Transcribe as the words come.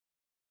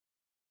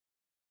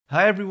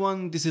Hi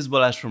everyone, this is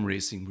Balazs from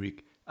RacingBrick.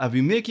 I've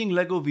been making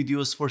LEGO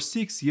videos for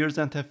 6 years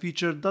and have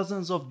featured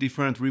dozens of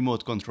different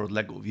remote-controlled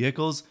LEGO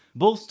vehicles,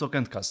 both stock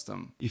and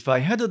custom. If I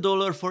had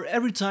 $1 for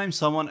every time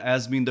someone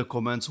asked me in the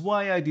comments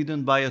why I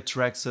didn't buy a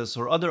Traxxas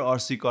or other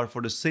RC car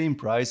for the same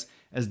price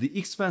as the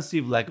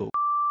expensive LEGO,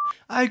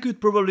 I could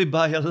probably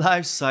buy a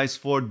life-size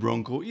Ford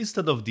Bronco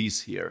instead of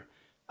these here.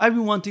 I've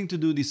been wanting to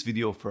do this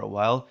video for a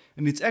while,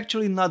 and it's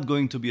actually not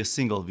going to be a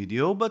single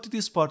video, but it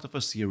is part of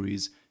a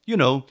series. You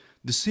know,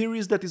 the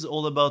series that is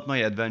all about my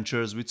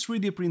adventures with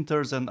 3D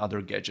printers and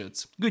other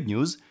gadgets. Good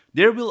news,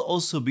 there will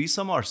also be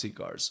some RC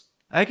cars.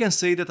 I can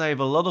say that I have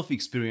a lot of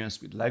experience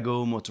with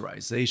LEGO,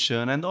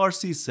 motorization and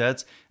RC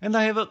sets, and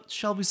I have a,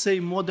 shall we say,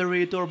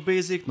 moderate or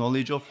basic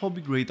knowledge of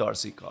hobby-grade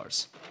RC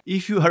cars.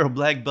 If you are a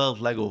black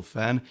belt LEGO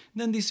fan,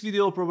 then this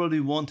video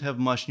probably won't have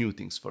much new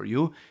things for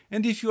you,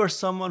 and if you are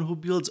someone who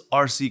builds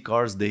RC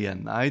cars day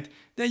and night,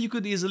 then you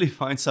could easily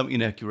find some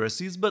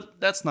inaccuracies, but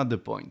that's not the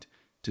point.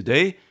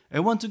 Today, I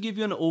want to give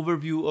you an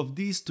overview of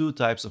these two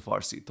types of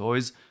RC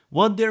toys,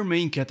 what their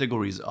main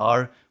categories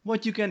are,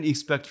 what you can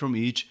expect from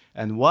each,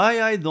 and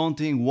why I don't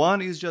think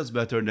one is just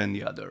better than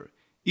the other.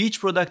 Each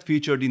product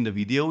featured in the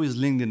video is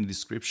linked in the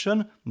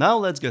description. Now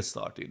let's get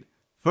started.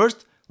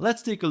 First,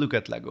 let's take a look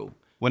at LEGO.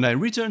 When I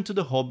returned to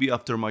the hobby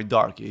after my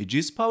dark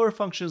ages, Power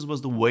Functions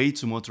was the way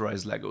to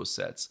motorize LEGO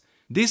sets.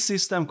 This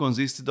system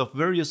consisted of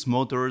various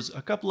motors,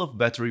 a couple of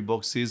battery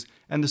boxes,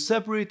 and a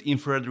separate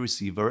infrared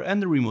receiver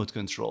and a remote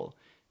control.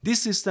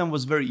 This system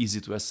was very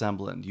easy to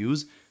assemble and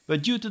use,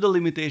 but due to the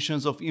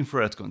limitations of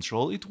infrared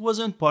control, it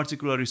wasn't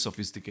particularly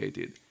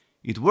sophisticated.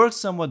 It worked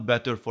somewhat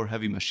better for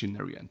heavy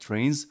machinery and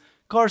trains,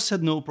 cars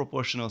had no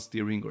proportional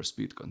steering or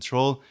speed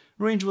control,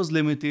 range was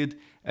limited,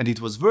 and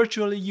it was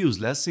virtually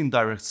useless in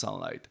direct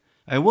sunlight.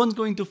 I won't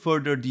go into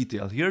further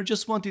detail here,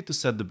 just wanted to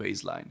set the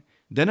baseline.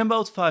 Then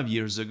about 5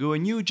 years ago, a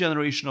new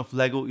generation of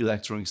LEGO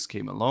electronics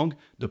came along,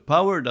 the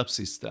powered-up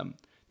system.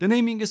 The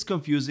naming is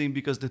confusing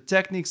because the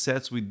Technic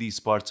sets with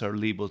these parts are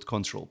labeled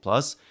Control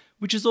Plus,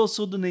 which is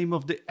also the name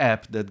of the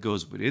app that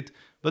goes with it,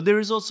 but there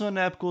is also an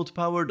app called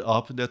Powered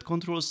Up that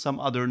controls some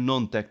other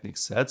non-Technic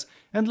sets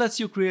and lets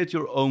you create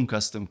your own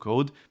custom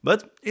code,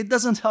 but it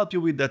doesn't help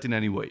you with that in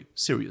any way,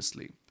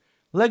 seriously.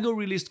 LEGO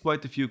released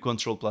quite a few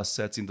Control Plus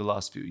sets in the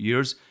last few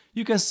years,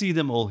 you can see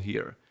them all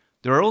here.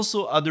 There are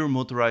also other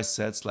motorized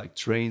sets like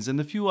trains and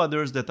a few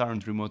others that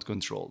aren't remote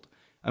controlled.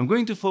 I'm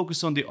going to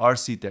focus on the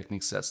RC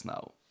Technic sets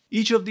now.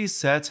 Each of these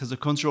sets has a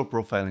control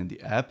profile in the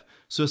app,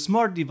 so a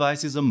smart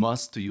device is a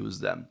must to use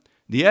them.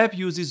 The app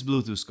uses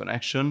Bluetooth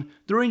connection,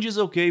 the range is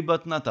okay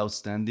but not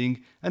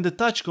outstanding, and the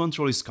touch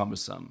control is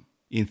cumbersome.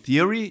 In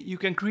theory, you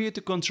can create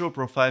a control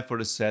profile for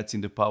the sets in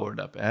the Powered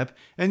Up app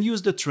and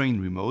use the train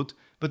remote,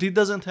 but it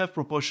doesn't have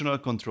proportional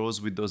controls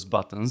with those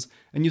buttons,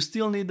 and you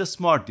still need a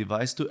smart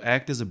device to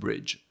act as a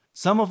bridge.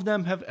 Some of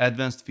them have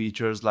advanced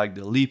features like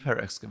the Leap Hair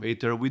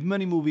excavator with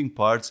many moving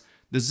parts,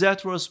 the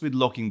Zetros with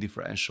locking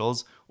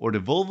differentials, or the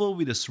Volvo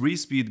with a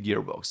 3-speed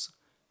gearbox.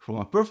 From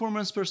a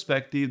performance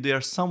perspective, they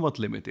are somewhat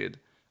limited.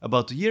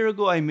 About a year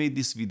ago I made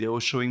this video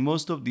showing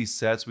most of these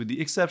sets with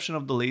the exception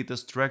of the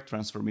latest track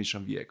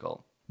transformation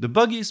vehicle. The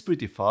buggy is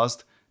pretty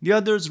fast, the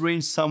others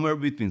range somewhere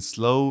between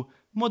slow,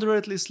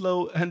 moderately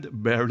slow, and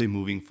barely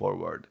moving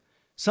forward.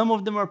 Some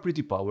of them are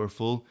pretty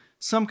powerful,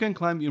 some can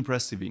climb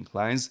impressive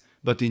inclines,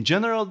 but in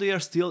general they are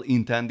still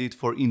intended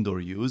for indoor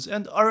use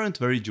and aren't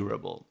very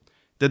durable.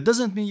 That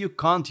doesn't mean you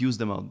can't use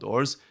them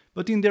outdoors,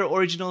 but in their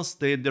original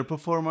state their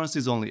performance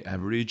is only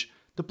average,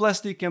 the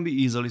plastic can be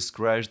easily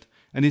scratched,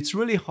 and it's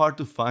really hard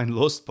to find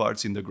lost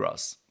parts in the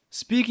grass.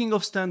 Speaking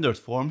of standard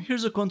form,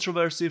 here's a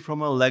controversy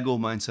from a LEGO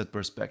mindset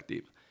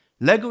perspective.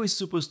 LEGO is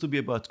supposed to be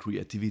about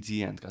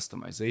creativity and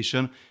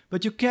customization,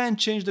 but you can't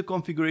change the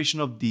configuration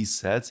of these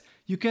sets,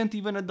 you can't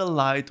even add a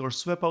light or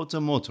swap out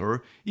a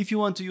motor if you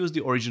want to use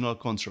the original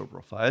control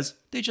profiles,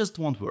 they just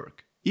won't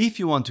work. If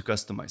you want to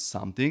customize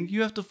something,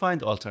 you have to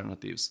find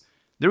alternatives.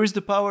 There is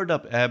the Powered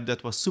Up app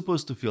that was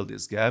supposed to fill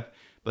this gap,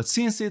 but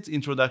since its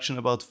introduction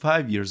about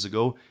 5 years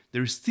ago,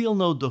 there is still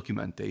no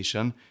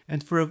documentation,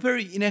 and for a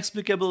very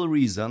inexplicable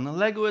reason,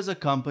 LEGO as a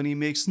company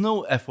makes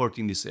no effort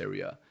in this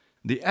area.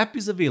 The app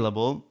is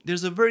available,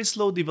 there's a very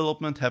slow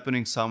development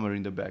happening somewhere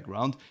in the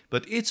background,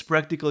 but its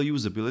practical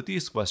usability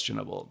is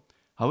questionable.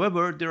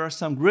 However, there are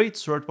some great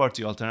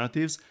third-party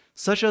alternatives,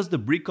 such as the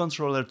Brick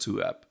Controller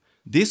 2 app.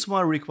 This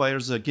one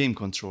requires a game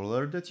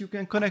controller that you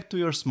can connect to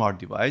your smart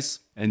device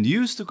and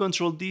use to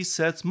control these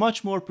sets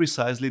much more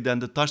precisely than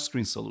the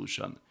touchscreen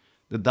solution.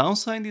 The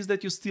downside is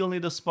that you still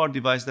need a smart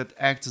device that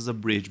acts as a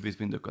bridge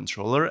between the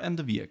controller and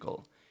the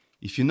vehicle.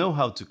 If you know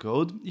how to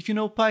code, if you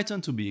know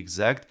Python to be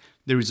exact,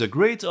 there is a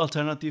great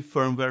alternative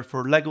firmware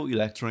for LEGO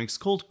electronics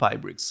called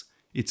Pybricks.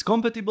 It's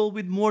compatible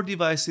with more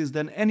devices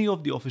than any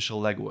of the official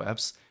LEGO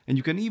apps, and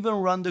you can even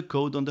run the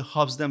code on the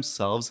hubs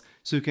themselves,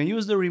 so you can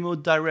use the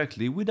remote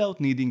directly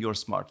without needing your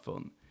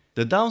smartphone.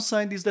 The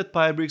downside is that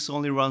Pybricks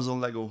only runs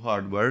on LEGO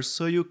hardware,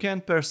 so you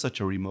can't pair such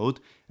a remote,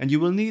 and you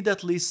will need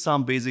at least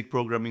some basic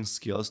programming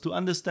skills to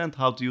understand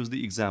how to use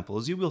the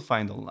examples you will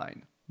find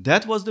online.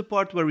 That was the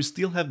part where we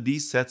still have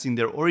these sets in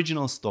their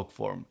original stock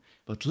form.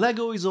 But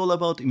LEGO is all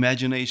about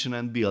imagination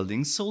and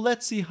building, so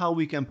let's see how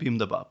we can pimp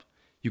them up.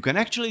 You can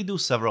actually do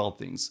several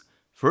things.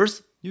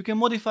 First, you can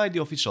modify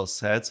the official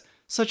sets,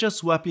 such as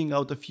swapping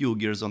out a few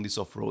gears on this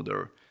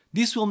off-roader.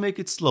 This will make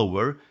it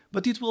slower,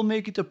 but it will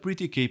make it a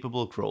pretty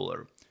capable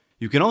crawler.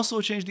 You can also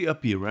change the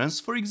appearance,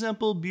 for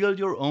example, build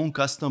your own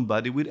custom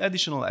body with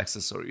additional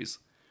accessories.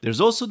 There's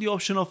also the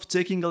option of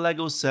taking a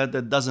LEGO set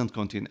that doesn't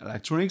contain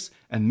electronics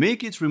and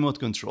make it remote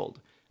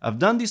controlled. I've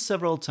done this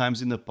several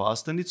times in the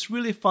past and it's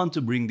really fun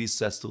to bring these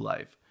sets to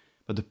life.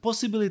 But the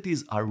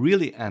possibilities are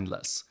really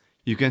endless.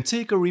 You can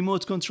take a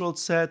remote controlled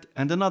set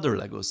and another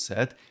LEGO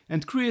set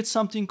and create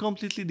something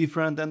completely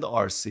different and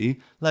RC,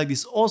 like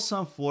this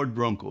awesome Ford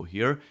Bronco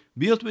here,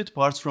 built with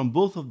parts from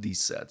both of these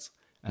sets.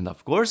 And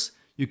of course,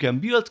 you can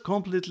build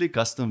completely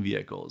custom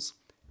vehicles.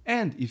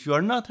 And if you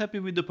are not happy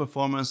with the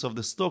performance of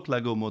the stock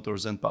LEGO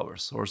motors and power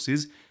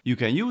sources, you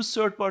can use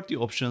third-party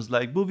options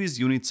like Bowie's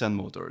units and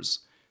motors.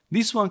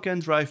 This one can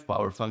drive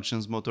power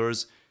functions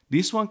motors,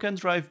 this one can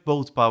drive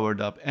both powered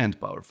up and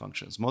power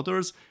functions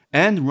motors,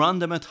 and run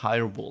them at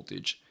higher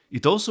voltage.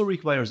 It also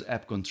requires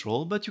app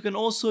control, but you can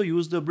also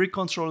use the Brick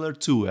Controller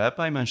 2 app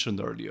I mentioned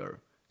earlier.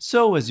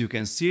 So as you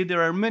can see,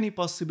 there are many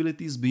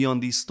possibilities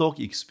beyond the stock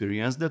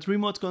experience that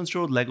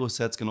remote-controlled LEGO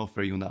sets can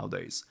offer you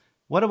nowadays.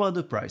 What about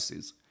the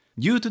prices?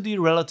 Due to the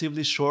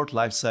relatively short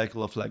life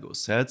cycle of LEGO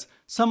sets,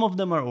 some of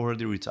them are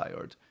already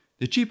retired.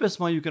 The cheapest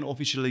one you can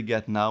officially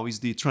get now is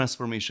the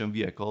Transformation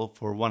Vehicle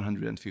for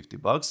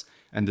 $150,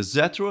 and the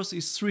Zetros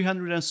is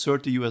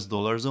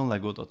 $330 on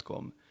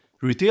LEGO.com.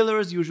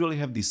 Retailers usually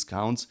have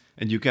discounts,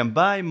 and you can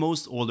buy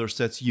most older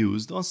sets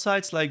used on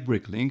sites like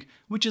Bricklink,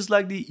 which is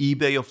like the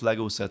eBay of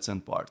LEGO sets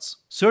and parts.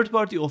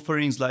 Third-party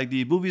offerings like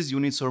the Bowie's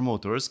units or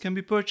motors can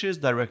be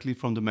purchased directly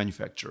from the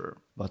manufacturer.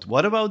 But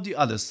what about the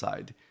other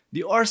side?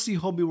 The RC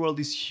hobby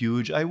world is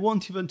huge, I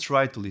won't even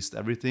try to list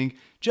everything,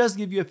 just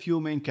give you a few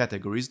main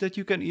categories that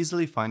you can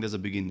easily find as a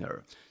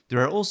beginner.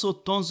 There are also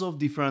tons of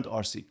different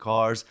RC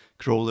cars,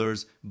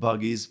 crawlers,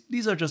 buggies,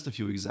 these are just a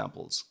few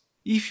examples.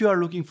 If you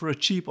are looking for a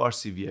cheap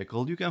RC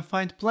vehicle, you can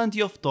find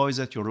plenty of toys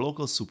at your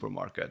local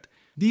supermarket.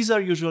 These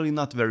are usually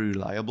not very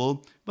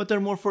reliable, but they're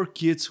more for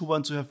kids who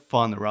want to have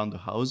fun around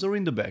the house or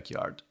in the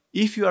backyard.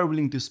 If you are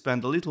willing to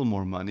spend a little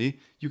more money,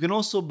 you can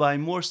also buy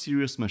more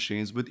serious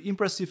machines with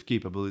impressive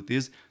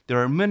capabilities.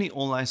 There are many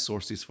online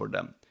sources for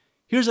them.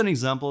 Here's an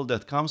example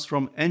that comes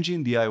from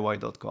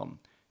EngineDIY.com.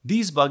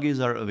 These buggies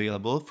are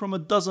available from a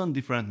dozen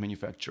different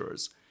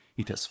manufacturers.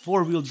 It has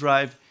 4-wheel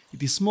drive,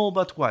 it is small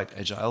but quite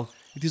agile,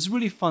 it is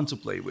really fun to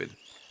play with.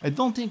 I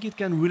don't think it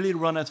can really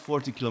run at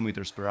 40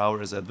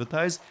 km/h as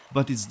advertised,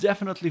 but it's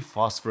definitely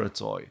fast for a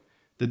toy.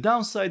 The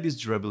downside is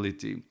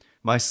durability.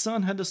 My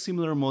son had a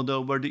similar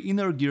model where the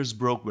inner gears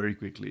broke very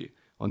quickly.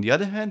 On the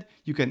other hand,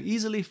 you can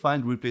easily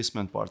find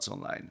replacement parts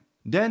online.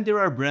 Then there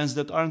are brands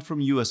that aren't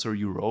from US or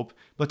Europe,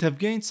 but have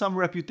gained some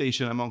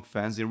reputation among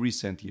fans in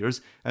recent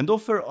years and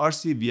offer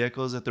RC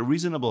vehicles at a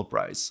reasonable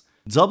price.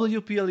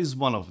 WPL is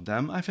one of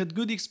them. I've had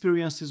good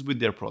experiences with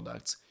their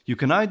products. You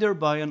can either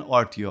buy an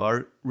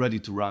RTR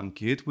ready-to-run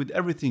kit with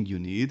everything you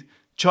need,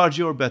 charge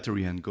your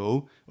battery and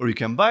go, or you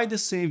can buy the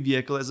same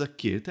vehicle as a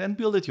kit and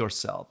build it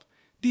yourself.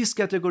 This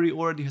category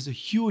already has a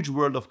huge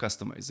world of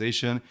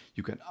customization,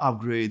 you can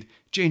upgrade,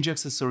 change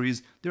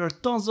accessories, there are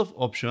tons of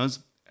options,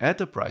 at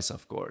a price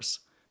of course.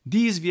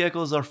 These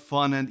vehicles are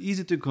fun and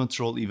easy to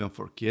control even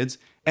for kids,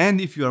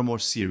 and if you are more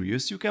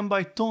serious, you can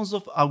buy tons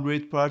of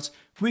upgrade parts,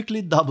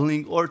 quickly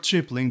doubling or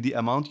tripling the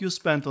amount you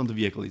spent on the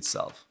vehicle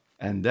itself.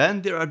 And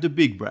then there are the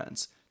big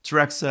brands,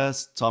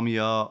 Traxxas,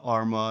 Tamiya,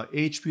 Arma,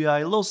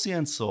 HPI, Losi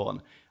and so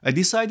on. I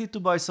decided to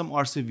buy some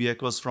RC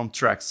vehicles from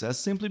Traxxas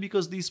simply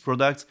because these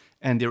products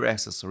and their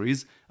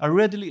accessories are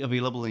readily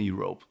available in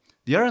Europe.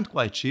 They aren't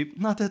quite cheap,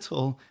 not at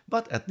all,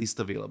 but at least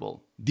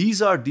available.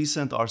 These are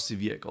decent RC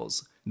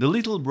vehicles. The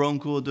little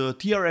Bronco, the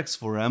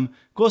TRX-4M,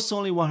 costs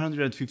only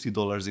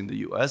 $150 in the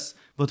US,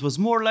 but was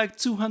more like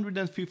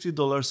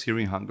 $250 here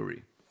in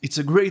Hungary. It's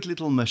a great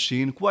little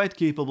machine, quite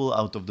capable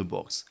out of the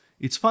box.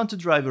 It's fun to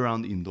drive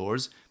around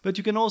indoors, but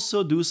you can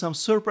also do some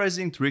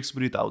surprising tricks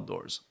with it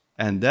outdoors.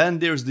 And then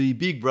there's the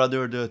big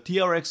brother, the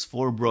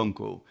TRX-4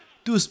 Bronco.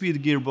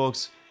 2-speed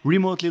gearbox,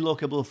 remotely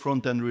lockable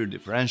front and rear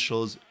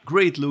differentials,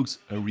 great looks,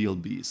 a real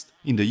beast.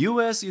 In the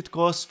US it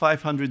costs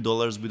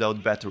 $500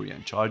 without battery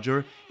and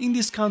charger, in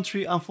this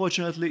country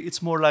unfortunately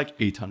it's more like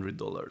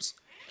 $800.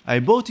 I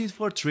bought it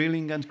for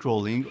trailing and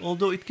crawling,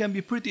 although it can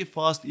be pretty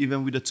fast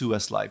even with a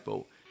 2S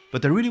LiPo.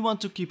 But I really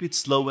want to keep it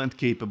slow and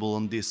capable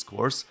on this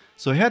course,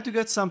 so I had to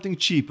get something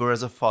cheaper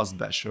as a fast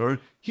basher.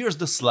 Here's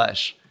the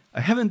Slash. I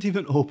haven't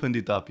even opened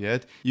it up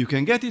yet. You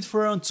can get it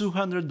for around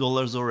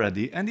 $200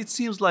 already and it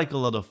seems like a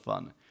lot of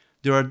fun.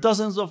 There are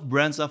dozens of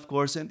brands of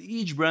course and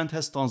each brand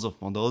has tons of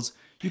models.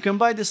 You can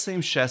buy the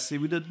same chassis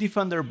with a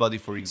Defender body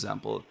for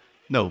example.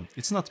 No,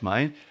 it's not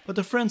mine, but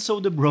a friend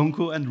saw the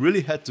Bronco and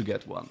really had to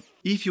get one.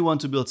 If you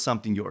want to build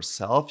something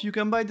yourself, you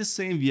can buy the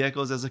same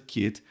vehicles as a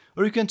kit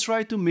or you can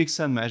try to mix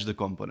and match the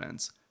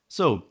components.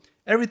 So,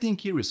 everything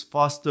here is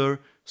faster,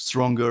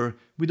 stronger,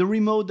 with a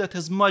remote that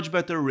has much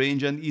better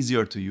range and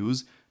easier to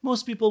use,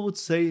 most people would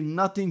say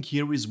nothing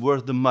here is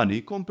worth the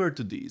money compared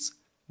to these.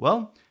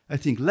 Well, I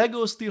think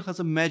LEGO still has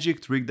a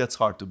magic trick that's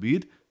hard to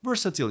beat: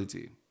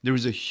 versatility. There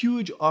is a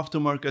huge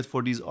aftermarket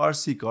for these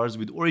RC cars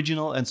with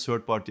original and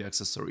third-party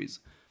accessories.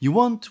 You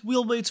want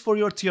wheel weights for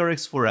your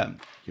TRX-4M?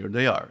 Here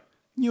they are.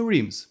 New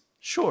rims?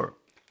 Sure.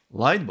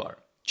 Light bar?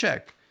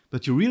 Check.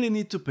 But you really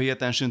need to pay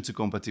attention to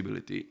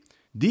compatibility.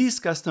 These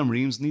custom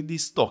rims need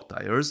these stock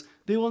tires.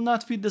 They will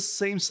not fit the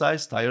same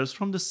size tires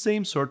from the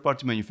same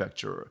third-party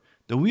manufacturer.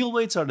 The wheel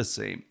weights are the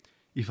same.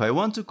 If I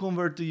want to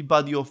convert the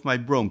body of my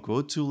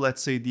Bronco to,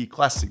 let's say, the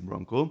classic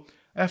Bronco,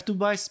 I have to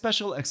buy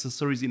special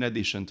accessories in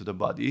addition to the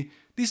body,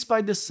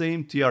 despite the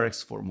same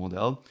TRX4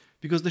 model,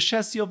 because the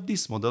chassis of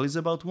this model is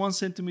about 1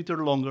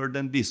 cm longer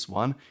than this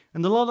one,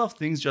 and a lot of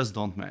things just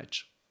don't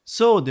match.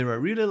 So there are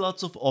really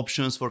lots of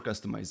options for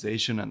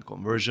customization and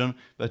conversion,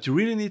 but you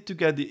really need to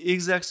get the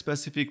exact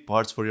specific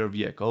parts for your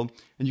vehicle,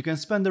 and you can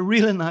spend a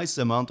really nice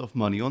amount of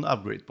money on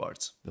upgrade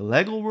parts. The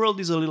LEGO world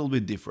is a little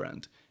bit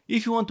different.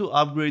 If you want to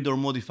upgrade or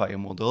modify a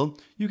model,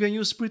 you can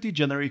use pretty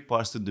generic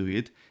parts to do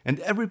it, and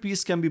every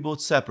piece can be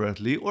bought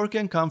separately or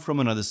can come from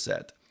another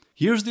set.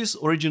 Here's this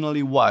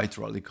originally white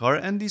rally car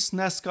and this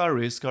NASCAR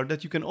race car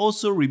that you can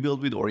also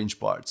rebuild with orange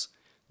parts.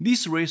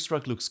 This race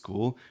truck looks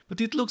cool,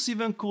 but it looks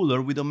even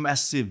cooler with a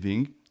massive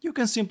wing. You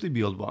can simply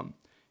build one.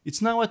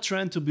 It's now a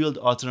trend to build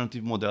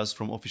alternative models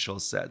from official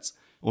sets.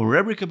 On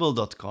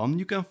Rebrickable.com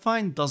you can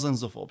find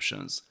dozens of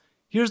options.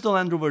 Here's the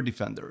Land Rover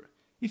Defender.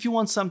 If you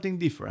want something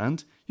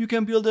different, you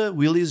can build a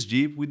Willys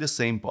Jeep with the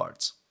same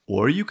parts.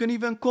 Or you can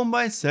even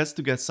combine sets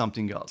to get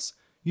something else.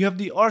 You have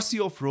the RC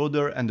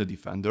Off-Roader and the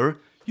Defender.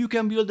 You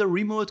can build a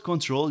remote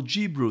control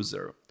Jeep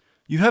Bruiser.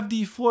 You have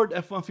the Ford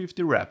F-150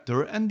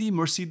 Raptor and the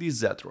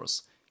Mercedes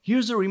Zetros.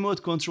 Here's a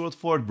remote controlled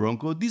Ford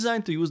Bronco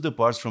designed to use the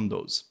parts from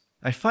those.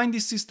 I find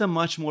this system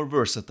much more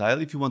versatile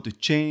if you want to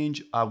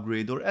change,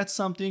 upgrade or add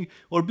something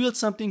or build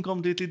something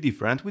completely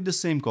different with the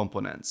same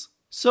components.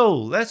 So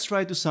let's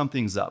try to sum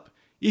things up.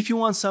 If you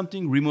want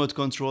something remote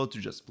controlled to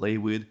just play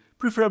with,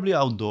 preferably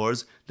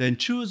outdoors, then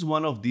choose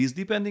one of these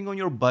depending on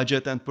your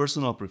budget and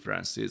personal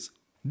preferences.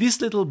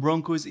 This little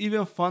Bronco is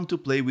even fun to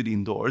play with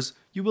indoors.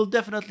 You will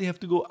definitely have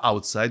to go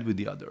outside with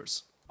the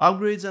others.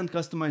 Upgrades and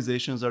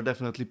customizations are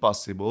definitely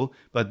possible,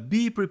 but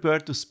be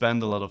prepared to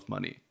spend a lot of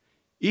money.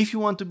 If you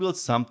want to build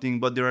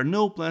something but there are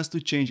no plans to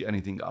change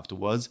anything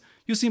afterwards,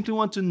 you simply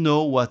want to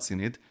know what's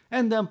in it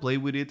and then play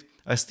with it,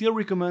 I still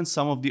recommend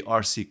some of the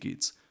RC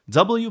kits.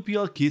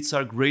 WPL kits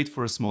are great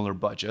for a smaller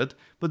budget,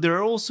 but there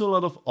are also a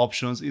lot of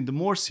options in the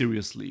more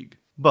serious league.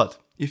 But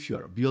if you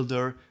are a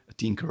builder, a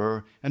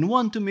tinkerer, and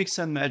want to mix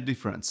and match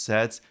different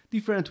sets,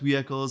 different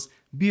vehicles,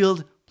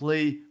 build,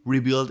 play,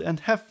 rebuild and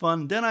have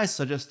fun, then I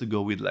suggest to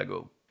go with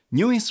LEGO.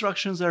 New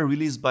instructions are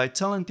released by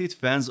talented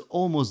fans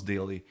almost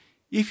daily.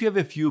 If you have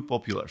a few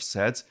popular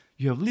sets,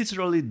 you have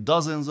literally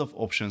dozens of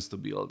options to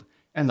build.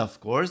 And of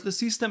course, the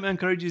system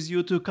encourages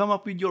you to come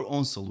up with your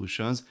own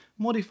solutions,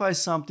 modify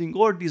something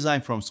or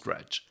design from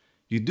scratch.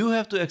 You do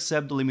have to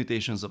accept the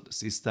limitations of the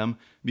system,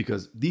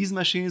 because these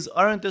machines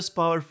aren't as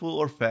powerful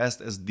or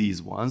fast as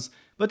these ones,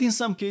 but in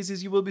some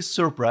cases you will be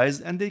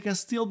surprised and they can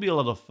still be a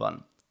lot of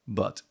fun.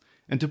 But,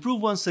 and to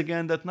prove once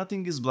again that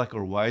nothing is black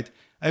or white,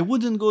 I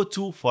wouldn't go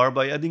too far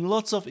by adding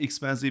lots of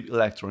expensive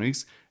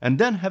electronics and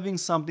then having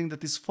something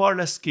that is far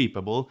less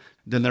capable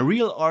than a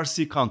real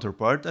RC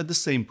counterpart at the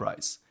same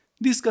price.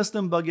 This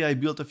custom buggy I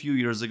built a few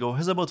years ago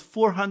has about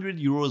 400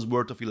 euros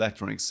worth of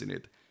electronics in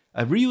it.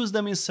 I've reused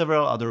them in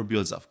several other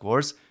builds of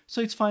course,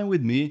 so it's fine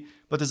with me,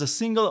 but as a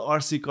single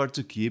RC car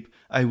to keep,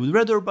 I would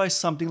rather buy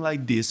something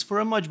like this for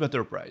a much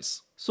better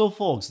price. So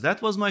folks,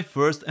 that was my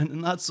first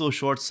and not so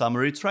short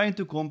summary trying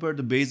to compare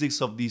the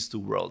basics of these two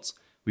worlds.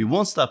 We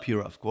won't stop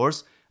here of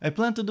course. I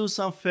plan to do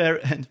some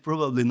fair and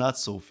probably not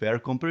so fair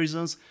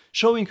comparisons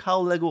showing how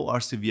LEGO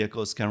RC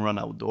vehicles can run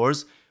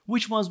outdoors,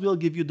 which ones will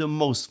give you the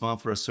most fun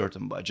for a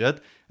certain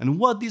budget, and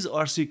what these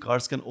RC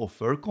cars can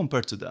offer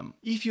compared to them.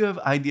 If you have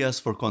ideas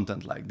for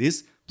content like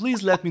this,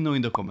 please let me know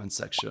in the comment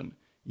section.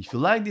 If you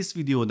like this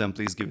video, then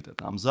please give it a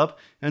thumbs up,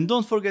 and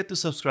don't forget to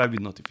subscribe with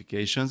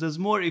notifications as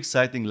more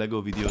exciting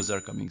LEGO videos are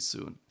coming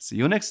soon. See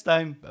you next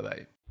time, bye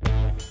bye.